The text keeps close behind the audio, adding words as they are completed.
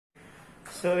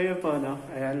So yun po, no?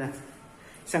 Ayan na.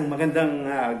 Isang magandang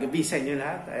gabi sa inyo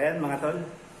lahat. Ayan mga tol.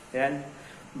 Ayan.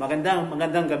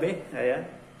 Magandang gabi. Ayan.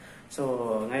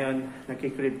 So ngayon,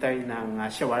 nagkikrib tayo ng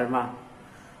shawarma.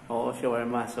 Oo,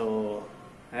 shawarma. So,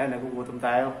 ayan, nagugutom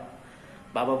tayo.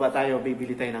 Bababa tayo,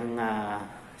 bibili tayo ng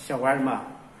shawarma.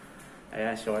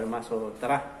 Ayan, shawarma. So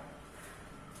tara.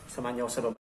 Samahan niyo ako sa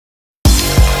baba.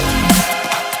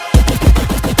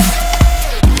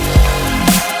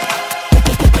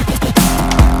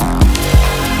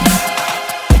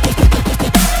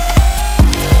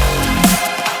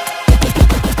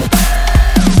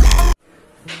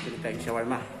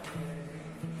 Shawarma.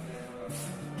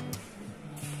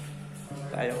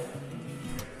 Tayo.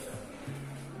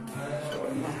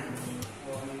 Shawarma.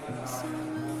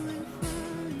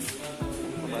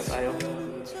 Baba tayo.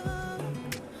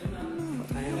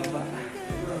 Baba.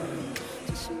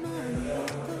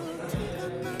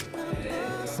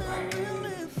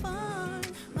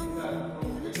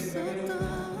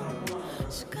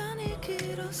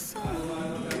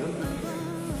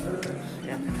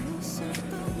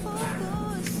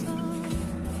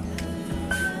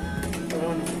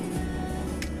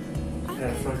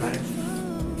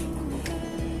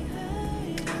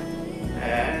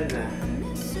 Ayan,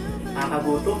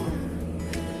 nakakagutom.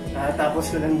 Tapos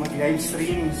ko lang mag-live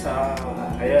stream sa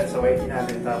ayan, sa YT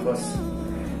natin. Tapos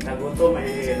nagutom,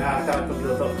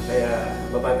 nakakapagluto. Kaya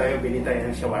baba tayo, bili tayo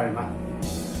ng shawarma.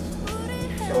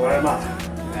 Shawarma.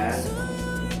 Ayan.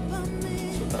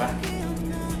 Sutra.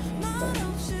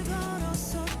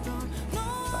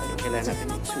 Tayo, kailangan natin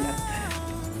magsulat.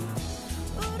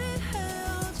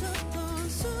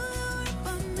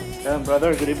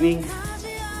 Brother, good evening.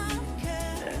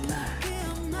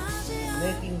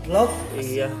 Making vlog?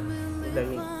 Yeah,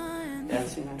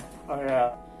 dancing or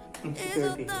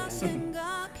security.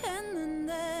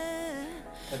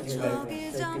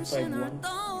 5:35.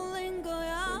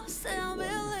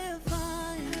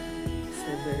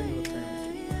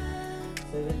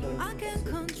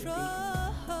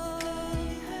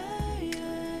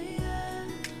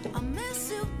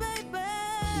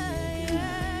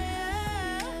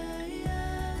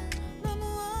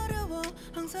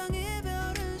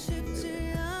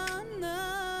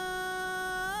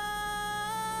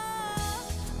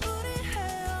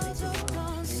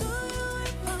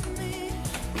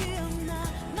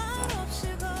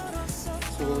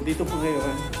 So dito po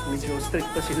ngayon, medyo strict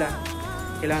pa sila.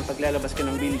 Kailangan paglalabas ka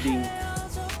ng building.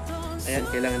 Ayan,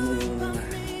 kailangan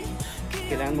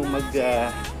mong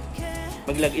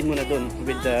mag-log in muna doon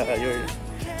with your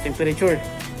temperature.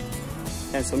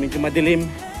 Ayan, so medyo madilim.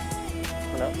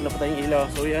 Wala pa tayong ilaw.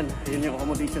 So yan, yun yung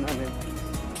accommodation namin.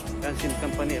 Yan, SIM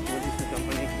company, accommodation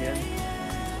company. Yan,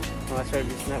 mga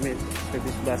service namin,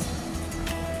 service bus.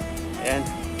 Ayan.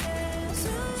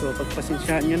 So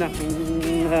pagpasensyahan nyo na kung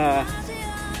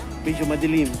medyo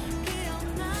madilim.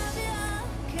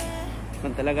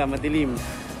 Man talaga madilim.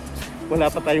 Wala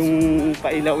pa tayong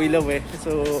pailaw-ilaw eh.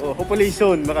 So hopefully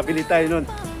soon makabili tayo nun.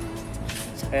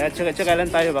 Kaya tsaka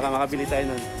lang tayo, baka makabili tayo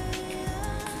nun.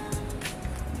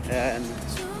 Ayan.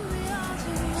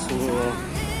 So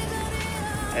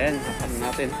ayan, hapan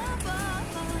natin.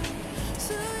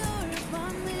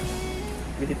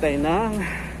 Bili tayo ng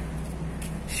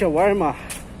shawarma.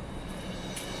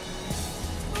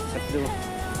 Tatlo.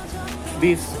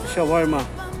 Beef shawarma.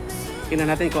 Tingnan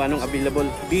natin kung anong available.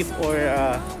 Beef or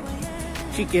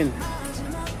chicken.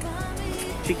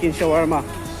 Chicken shawarma.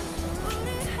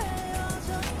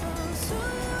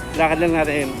 Lakad lang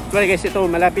natin. Well guys, ito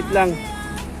malapit lang.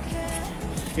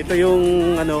 Ito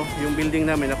yung yung building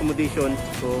namin, accommodation.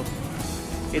 So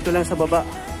ito lang sa baba.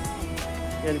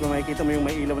 Yan, kung makikita mo yung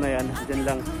may ilaw na yan,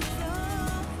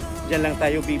 diyan lang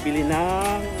tayo bibili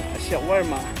ng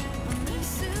shawarma.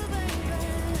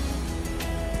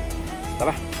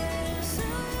 Tara.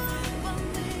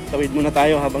 Tawid muna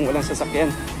tayo habang walang sasakyan.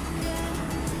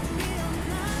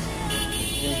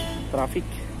 Yan, traffic.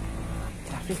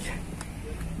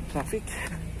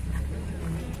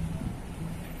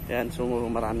 Yan, so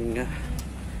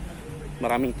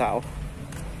maraming tao.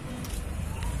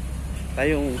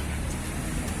 Tayong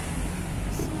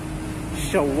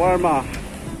shawarma.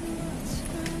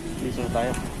 Dito na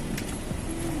tayo.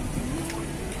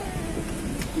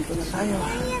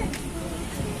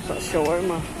 Sa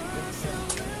shawarma.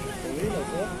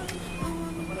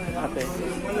 Ate.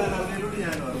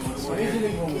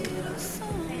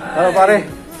 Hello pare.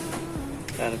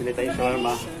 Yan, bili tayo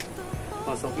shawarma.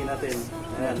 Masukin natin.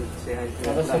 Ayan, say hi.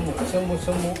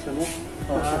 Sumo.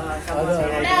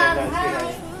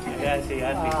 Ayan, si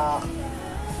Ate.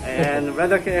 And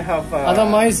brother, can I have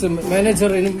Otherwise,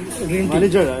 manager in green tea.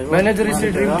 Manager is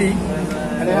in green tea.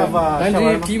 And I have and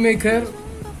shawarma. tea maker.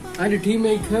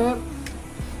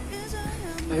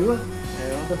 Aywa.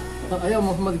 I am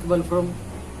Muhammad Iqbal from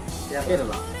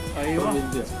Kerala. Aywa. From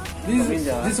India. From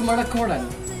India. This is Madakodan.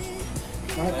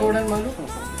 Madakodan malu.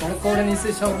 Madakodan is a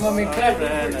shawarma maker.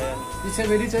 It's a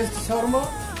very tasty shawarma.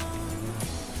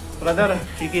 Brother,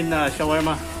 chicken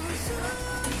shawarma.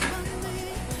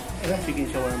 Chicken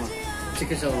shawarma.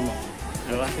 Chicken shawarma.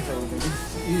 Aywa.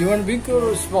 You want big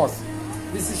or small?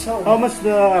 This is shawarma. How much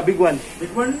the big one?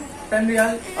 Big one, 10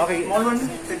 real. Okay. Small one,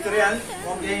 50 real.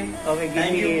 Okay. Okay,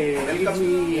 Thank you. Welcome give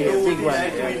me to a big the one.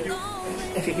 nice to meet you.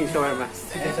 Chicken shawarma.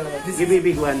 Chicken shawarma. This Give me a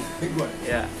big one. Big one.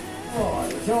 Yeah. Oh,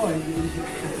 Joy.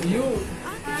 You.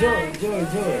 Joy.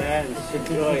 Ayan, si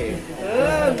Joy.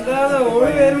 Yes.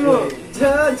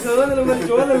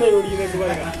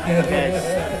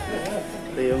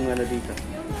 Ito yung ano dito.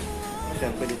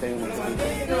 Siyempre pwede tayong dito.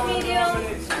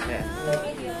 Ayan.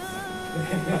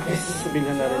 Sabihin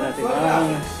na rin natin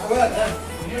ang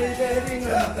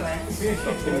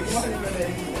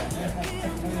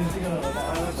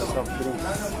soft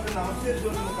drinks.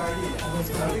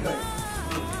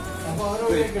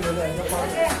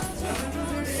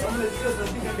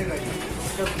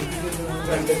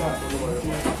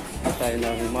 Tayo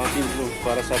ng Mountain Dew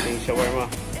para sa ating shawarma.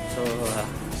 So,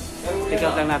 take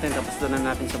out lang natin tapos doon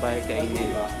na natin sa bahay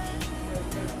kainin.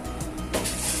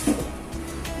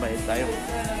 Bayad tayo.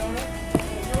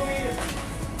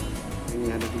 Yung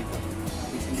ano dito.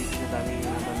 Hindi sila dami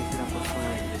silang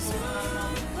customer.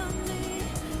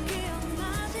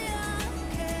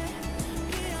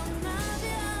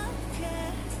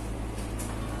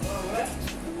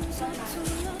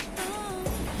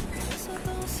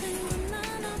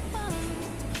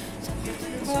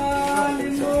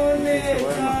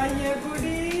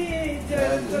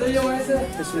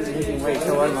 This is eating right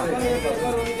shawarma.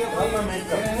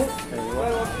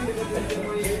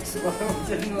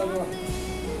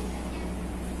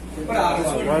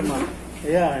 Shawarma.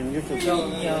 Yeah, on YouTube.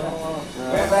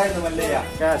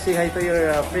 Yeah, say hi to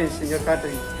your friends in your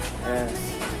country.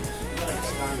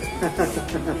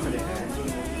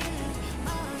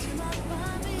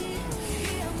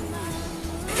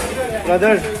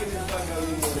 Brother,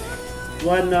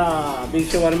 one big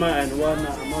shawarma and one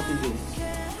Mountain Dew.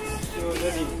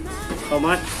 How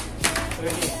much?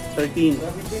 13.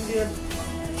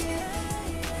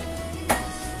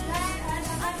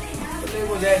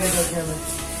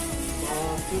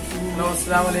 No,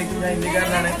 Assalamualaikum. ഞാൻ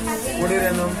ഇന്ത്യക്കാരനാണ് കൂടി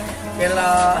വരുന്നു Kerala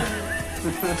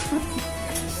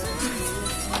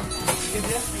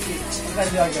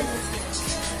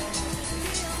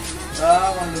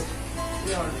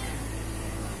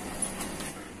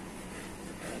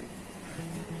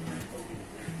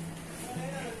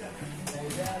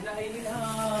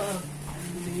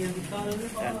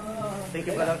Thank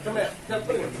you, brother.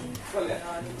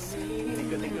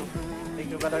 Thank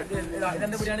you, brother.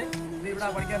 ഇതെന്ത് ബിരിയാണി ഇത് ഇവിടെ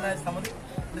പഠിക്കാനാണ് സമത്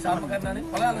ഇത് ഷാർമക്കാരനാണ്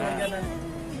പല ആളുകൾ പഠിക്കാനാണ്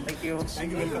Thank you.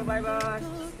 Bye bye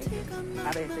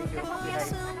Are, thank you.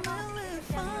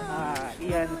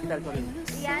 Ian Petalcorin.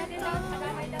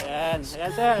 Ayan. Ayan,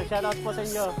 sir. Shout out po sa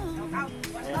inyo.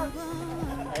 Ayan.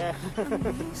 Ayan.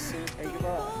 Thank you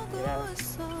po. Ayan.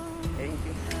 Thank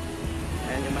you.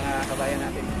 Ayan yung mga kabayan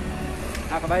natin.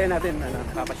 Kabayan natin.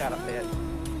 Papasharap na yan.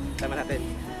 Sama natin.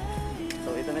 So,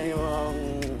 ito na yung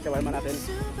shawarma natin.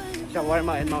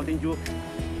 Shawarma and Mountain Dew.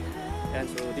 Ayan.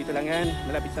 So, dito lang yan.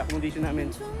 Malapit sa accommodation namin.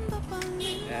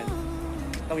 Ayan.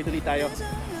 Tawid ulit tayo.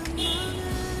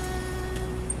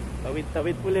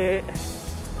 Tawid uli.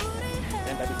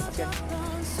 Ayan, tabi sa pasyan.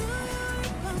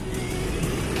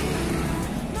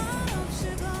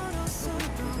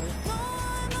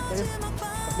 Ayan.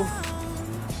 Takbo.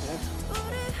 Ayan.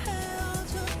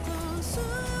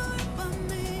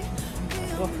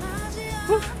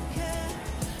 Takbo.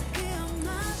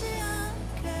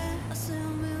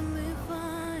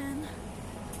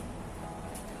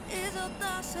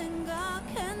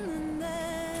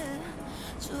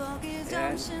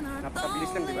 Ayan,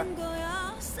 napakabilis lang, diba?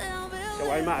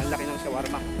 Shawarma, ang laki ng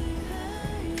shawarma.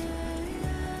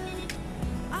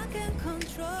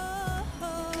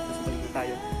 Balik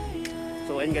tayo.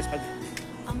 So, ayun guys, pag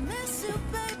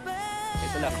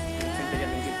ito lang, siyempre yan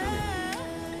yung gate namin.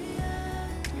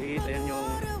 Gate, ayan yung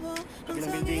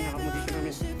kabilang building, accommodation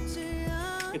namin.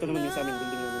 Ito naman yung sa amin,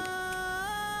 building namin.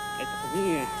 Ito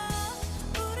kami.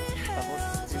 Tapos,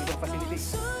 yung ibang facility.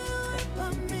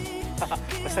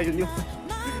 Basta yun yun.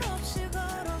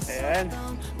 Ayan.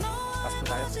 Pasok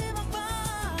tayo.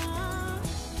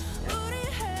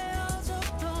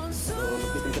 So,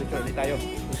 mag-temperature ulit tayo.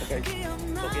 So, guys,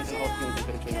 so, in and out yung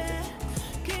temperature natin.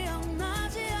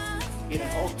 In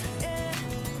and out.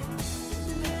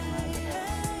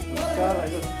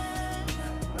 Ayun.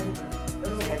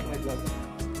 Ano ba kahit may vlog?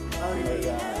 May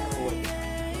buwan.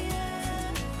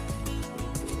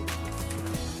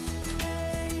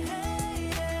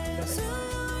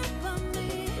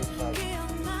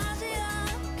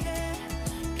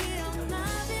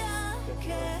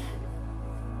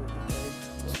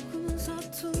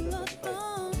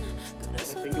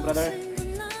 Thank you, brother.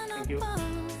 Thank you.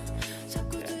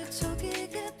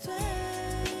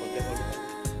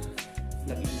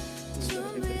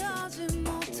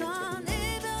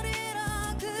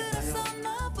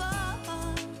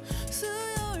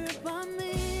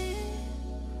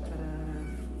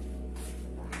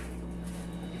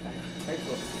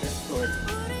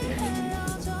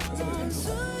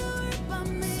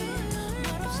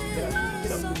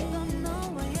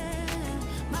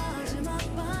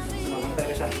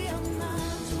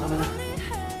 Sumama na.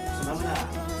 Sumama na.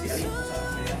 Si Ali po sa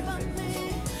ayan.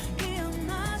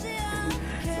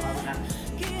 Sumama na.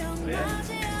 Ayan.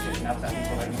 Sinap sa aking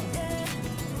pagay mo.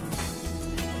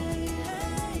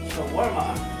 Shawarma.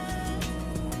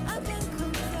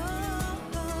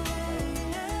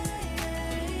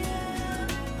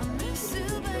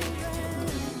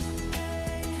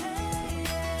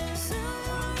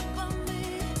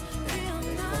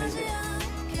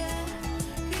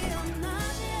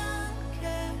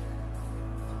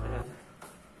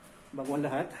 Bago ang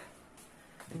lahat,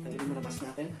 tanggalin mo labas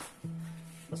natin.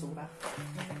 Basura.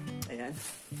 Ayan.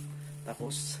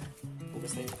 Tapos,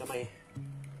 hugas na yung kamay.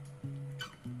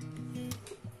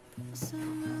 So,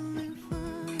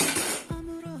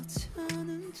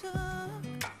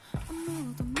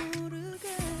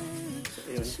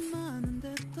 ayun.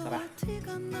 Tara.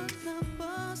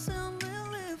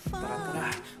 Tara, tara.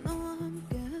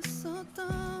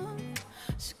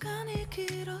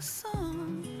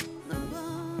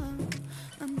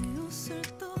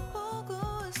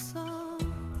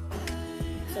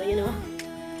 So, you know,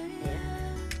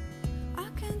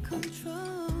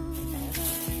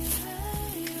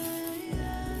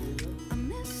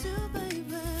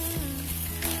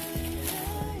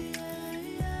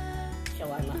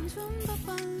 shawarma.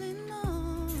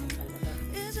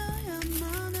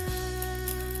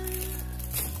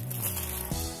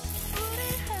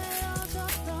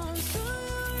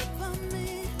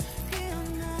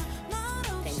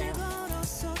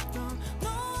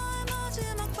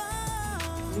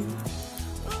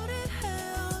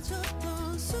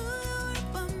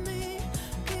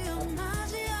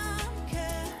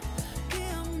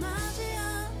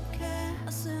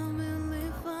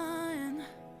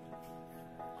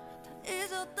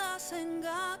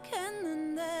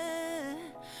 생각했는데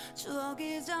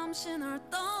추억이 잠시 널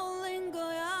떠올린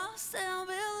거야. Say I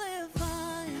believe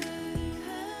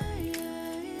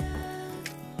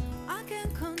I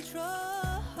can control.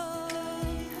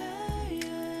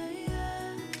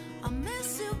 I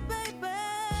miss you, baby.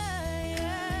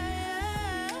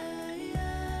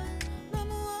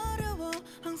 너무 어려워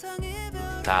항상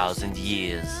이별. 1,000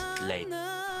 years later.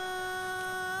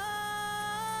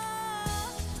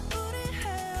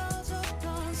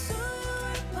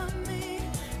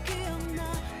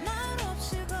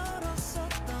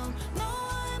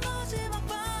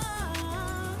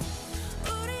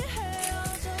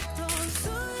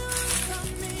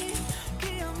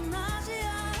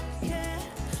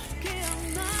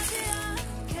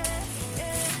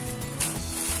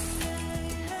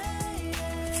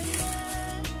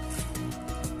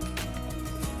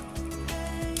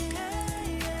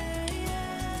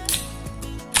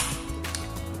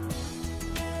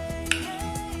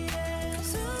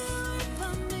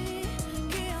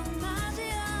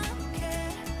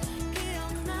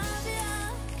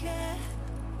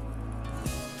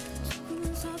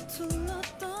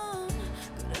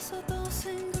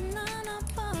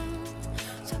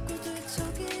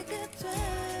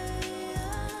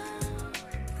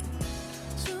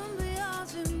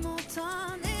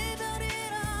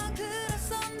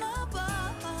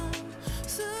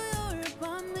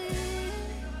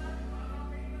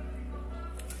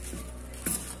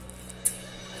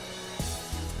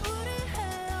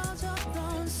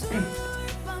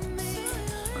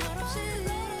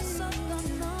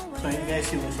 So yun guys,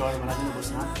 yung shawarma natin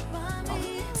ubos na.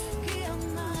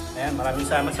 Ayan, maraming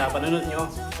salamat sa panunod nyo.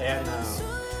 Ayan,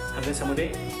 hanggang sa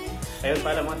muli. Ayun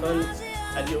pala mga tol,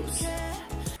 adios.